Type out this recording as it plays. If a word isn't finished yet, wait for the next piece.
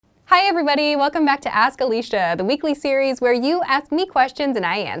Hi everybody, welcome back to Ask Alisha, the weekly series where you ask me questions and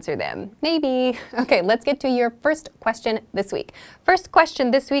I answer them. Maybe. Okay, let's get to your first question this week. First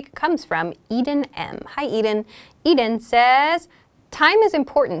question this week comes from Eden M. Hi Eden. Eden says, time is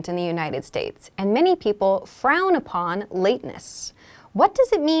important in the United States and many people frown upon lateness. What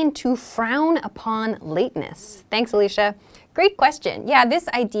does it mean to frown upon lateness? Thanks, Alisha. Great question. Yeah, this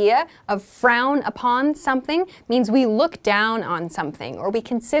idea of frown upon something means we look down on something or we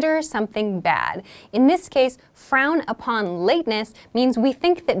consider something bad. In this case, frown upon lateness means we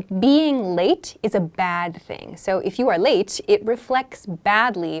think that being late is a bad thing. So if you are late, it reflects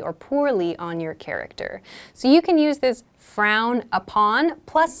badly or poorly on your character. So you can use this frown upon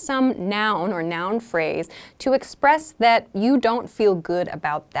plus some noun or noun phrase to express that you don't feel good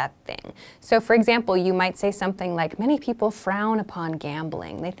about that thing. So for example, you might say something like, many people frown upon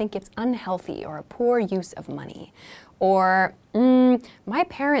gambling. They think it's unhealthy or a poor use of money. Or, my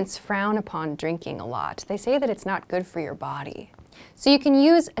parents frown upon drinking a lot. They say that it's not good for your body. So you can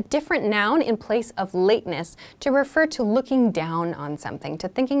use a different noun in place of lateness to refer to looking down on something, to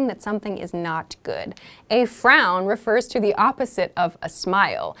thinking that something is not good. A frown refers to the opposite of a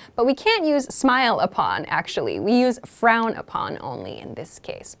smile, but we can't use smile upon, actually. We use frown upon only in this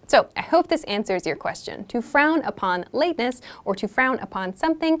case. So I hope this answers your question. To frown upon lateness or to frown upon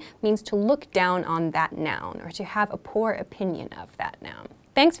something means to look down on that noun or to have a poor opinion of that noun.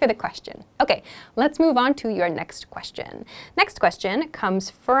 Thanks for the question. Okay, let's move on to your next question. Next question comes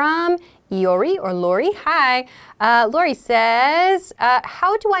from Iori or Lori. Hi. Lori says,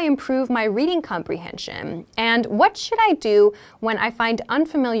 how do I improve my reading comprehension? And what should I do when I find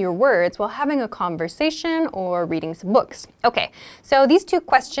unfamiliar words while having a conversation or reading some books? Okay, so these two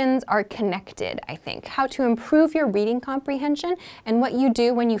questions are connected, I think. How to improve your reading comprehension and what you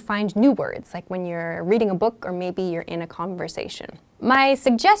do when you find new words, like when you're reading a book or maybe you're in a conversation. My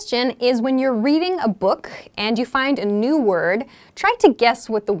suggestion is when you're reading a book and you find a new word, try to guess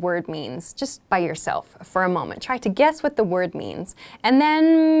what the word means just by yourself for a moment. Try to guess what the word means and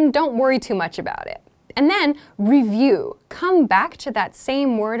then don't worry too much about it. And then review. Come back to that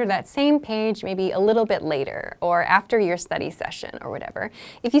same word or that same page maybe a little bit later or after your study session or whatever.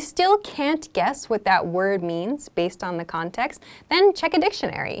 If you still can't guess what that word means based on the context, then check a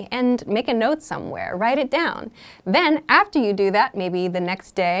dictionary and make a note somewhere. Write it down. Then after you do that, maybe the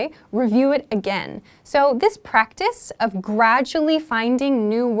next day, review it again. So this practice of gradually finding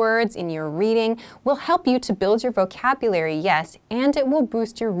new words in your reading will help you to build your vocabulary, yes, and it will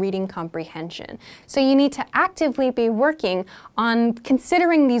boost your reading comprehension. So you need to actively be working on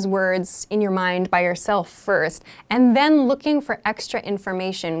considering these words in your mind by yourself first, and then looking for extra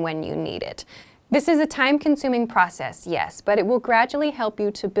information when you need it. This is a time-consuming process, yes, but it will gradually help you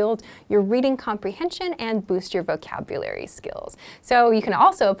to build your reading comprehension and boost your vocabulary skills. So you can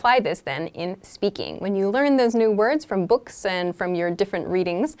also apply this then in speaking. When you learn those new words from books and from your different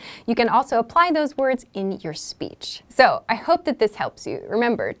readings, you can also apply those words in your speech. So I hope that this helps you.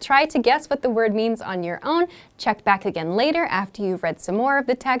 Remember, try to guess what the word means on your own, check back again later after you've read some more of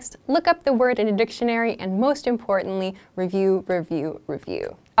the text, look up the word in a dictionary, and most importantly, review, review,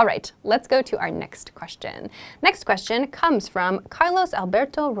 review. All right, let's go to our next question. Next question comes from Carlos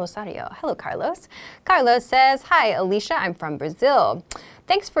Alberto Rosario. Hello, Carlos. Carlos says, hi, Alisha, I'm from Brazil.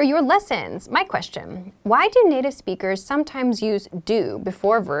 Thanks for your lessons. My question, why do native speakers sometimes use do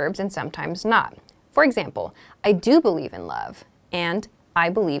before verbs and sometimes not? For example, I do believe in love and I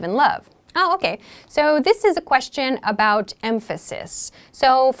believe in love. Oh, okay. So this is a question about emphasis.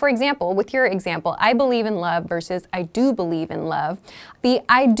 So for example, with your example, I believe in love versus I do believe in love, the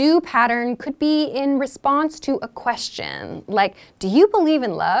I do pattern could be in response to a question. Like, do you believe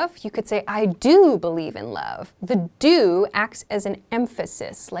in love? You could say, I do believe in love. The do acts as an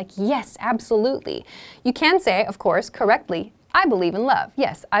emphasis, like, yes, absolutely. You can say, of course, correctly, I believe in love.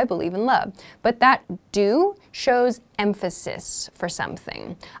 Yes, I believe in love. But that do shows emphasis for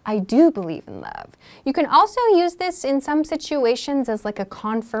something. I do believe in love. You can also use this in some situations as like a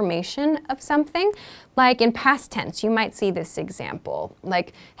confirmation of something. Like in past tense, you might see this example.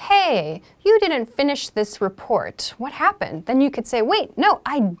 Like, hey, you didn't finish this report. What happened? Then you could say, wait, no,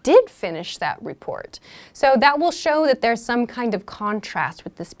 I did finish that report. So that will show that there's some kind of contrast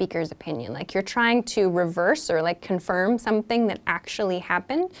with the speaker's opinion. Like you're trying to reverse or like confirm something that actually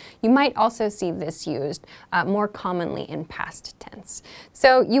happened. You might also see this used more commonly in past tense.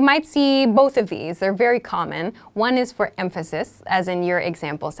 So you might see both of these. They're very common. One is for emphasis, as in your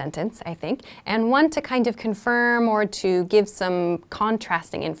example sentence, I think, and one to kind of confirm or to give some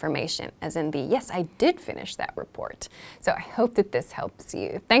contrasting information, as in the, yes, I did finish that report. So I hope that this helps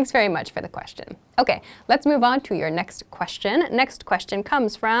you. Thanks very much for the question. Okay, let's move on to your next question. Next question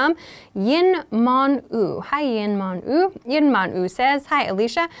comes from Yin Mon U. Hi, Yin Mon U. Yin Mon U says, Hi,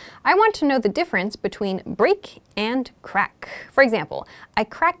 Alisha. I want to know the difference between break and crack. For example, I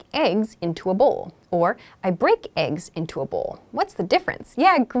crack eggs into a bowl, or I break eggs into a bowl. What's the difference?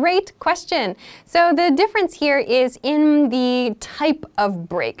 Yeah, great question. So the difference here is in the type of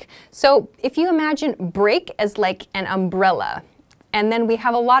break. So if you imagine break as like an umbrella, and then we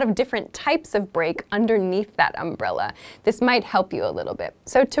have a lot of different types of break underneath that umbrella. This might help you a little bit.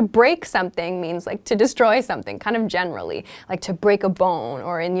 So to break something means like to destroy something, kind of generally, like to break a bone,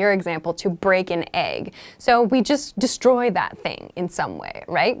 or in your example, to break an egg. So we just destroy that thing in some way,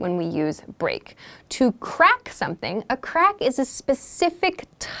 right? When we use break. To crack something, a crack is a specific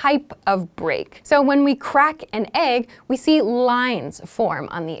type of break. So when we crack an egg, we see lines form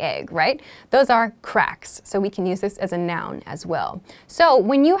on the egg, right? Those are cracks. So we can use this as a noun as well. So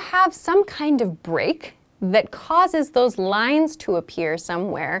when you have some kind of break that causes those lines to appear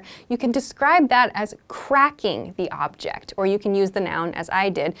somewhere, you can describe that as cracking the object, or you can use the noun, as I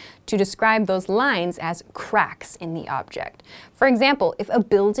did, to describe those lines as cracks in the object. For example, if a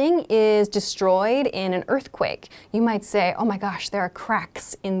building is destroyed in an earthquake, you might say, oh my gosh, there are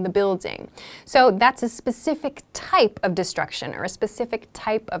cracks in the building. So that's a specific type of destruction, or a specific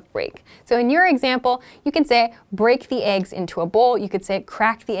type of break. So in your example, you can say break the eggs into a bowl. You could say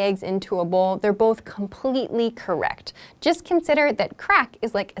crack the eggs into a bowl. They're both completely correct. Just consider that crack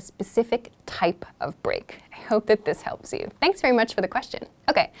is like a specific type of break. I hope that this helps you. Thanks very much for the question.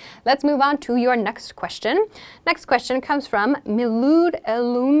 Okay, let's move on to your next question. Next question comes from Milud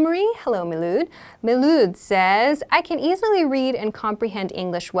Elumri. Hello, Milud. Milud says, I can easily read and comprehend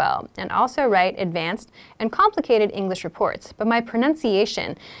English well, and also write advanced and complicated English reports, but my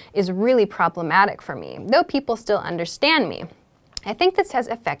pronunciation is really problematic for me, though people still understand me. I think this has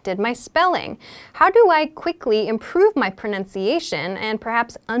affected my spelling. How do I quickly improve my pronunciation and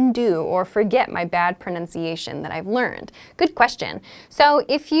perhaps undo or forget my bad pronunciation that I've learned? Good question. So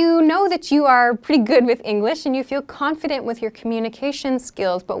if you know that you are pretty good with English and you feel confident with your communication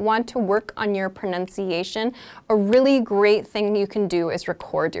skills but want to work on your pronunciation, a really great thing you can do is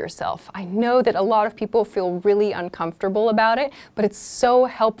record yourself. I know that a lot of people feel really uncomfortable about it, but it's so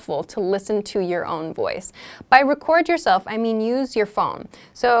helpful to listen to your own voice. By record yourself, I mean use your phone.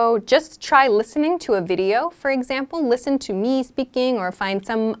 So just try listening to a video, for example. Listen to me speaking or find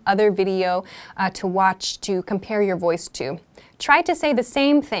some other video to watch to compare your voice to. Try to say the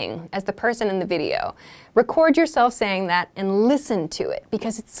same thing as the person in the video. Record yourself saying that and listen to it,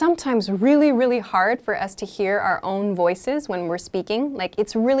 because it's sometimes really, really hard for us to hear our own voices when we're speaking. Like,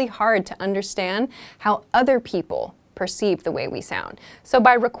 it's really hard to understand how other people perceive the way we sound. So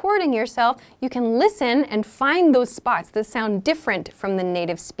by recording yourself, you can listen and find those spots that sound different from the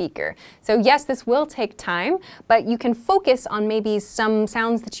native speaker. So yes, this will take time, but you can focus on maybe some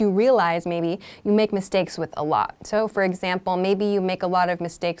sounds that you realize maybe you make mistakes with a lot. So for example, maybe you make a lot of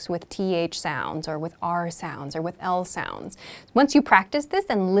mistakes with TH sounds, or with R sounds, or with L sounds. Once you practice this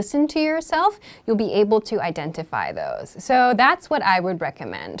and listen to yourself, you'll be able to identify those. So that's what I would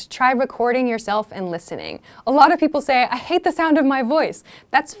recommend. Try recording yourself and listening. A lot of people say, I hate the sound of my voice.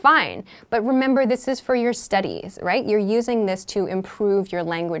 That's fine. But remember, this is for your studies, right? You're using this to improve your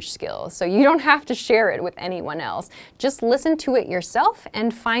language skills. So you don't have to share it with anyone else. Just listen to it yourself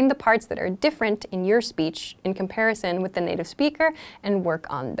and find the parts that are different in your speech in comparison with the native speaker and work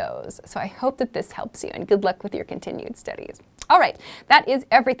on those. So I hope that this helps you, and good luck with your continued studies. All right, that is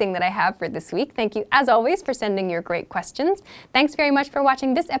everything that I have for this week. Thank you, as always, for sending your great questions. Thanks very much for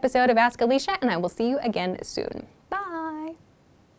watching this episode of Ask Alisha, and I will see you again soon.